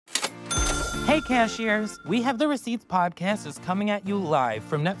Hey, cashiers! We Have the Receipts podcast is coming at you live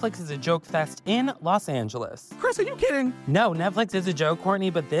from Netflix's A Joke Fest in Los Angeles. Chris, are you kidding? No, Netflix is a joke, Courtney,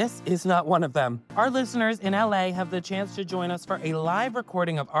 but this is not one of them. Our listeners in LA have the chance to join us for a live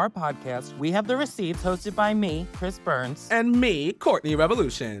recording of our podcast, We Have the Receipts, hosted by me, Chris Burns. And me, Courtney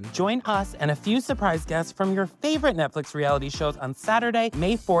Revolution. Join us and a few surprise guests from your favorite Netflix reality shows on Saturday,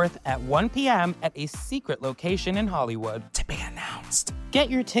 May 4th at 1 p.m. at a secret location in Hollywood. To be announced. Get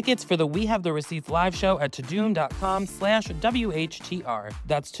your tickets for the We Have the Receipts live show at tudum.com/WHTR.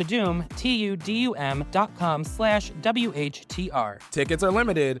 That's Tudum, TUDUM.com/WHTR. Tickets are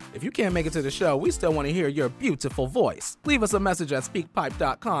limited. If you can't make it to the show, we still want to hear your beautiful voice. Leave us a message at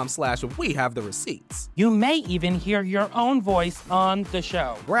speakpipe.com/We Have the Receipts. You may even hear your own voice on the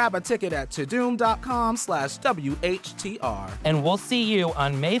show. Grab a ticket at tudum.com/WHTR. And we'll see you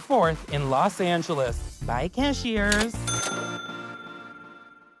on May 4th in Los Angeles. Bye, cashiers.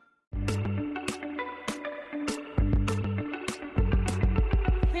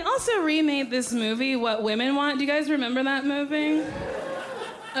 They also remade this movie, What Women Want. Do you guys remember that movie?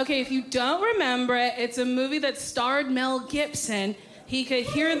 Okay, if you don't remember it, it's a movie that starred Mel Gibson. He could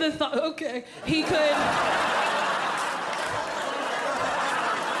hear the thought. Okay, he could.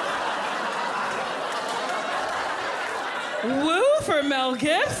 Woo for Mel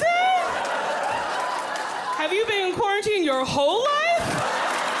Gibson? Have you been in quarantine your whole life?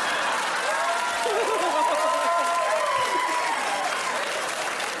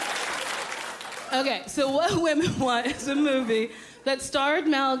 Okay, so What Women Want is a movie that starred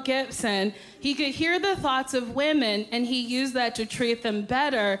Mel Gibson. He could hear the thoughts of women, and he used that to treat them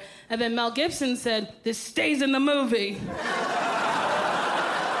better. And then Mel Gibson said, "This stays in the movie."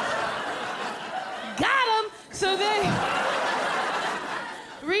 Got him! So they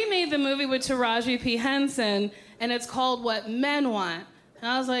remade the movie with Taraji P. Henson, and it's called What Men Want. And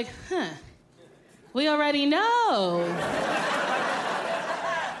I was like, we already know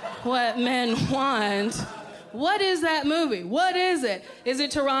what men want. What is that movie? What is it? Is it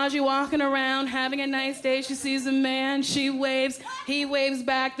Taraji walking around, having a nice day? She sees a man, she waves, he waves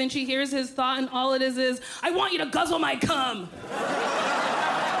back, then she hears his thought, and all it is, I want you to guzzle my cum.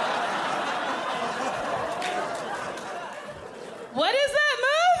 What is that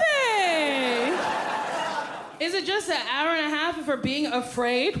movie? Is it just an hour and a half of her being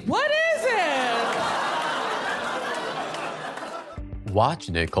afraid? What is it? Watch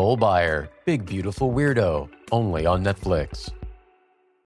Nicole Byer, Big Beautiful Weirdo, only on Netflix.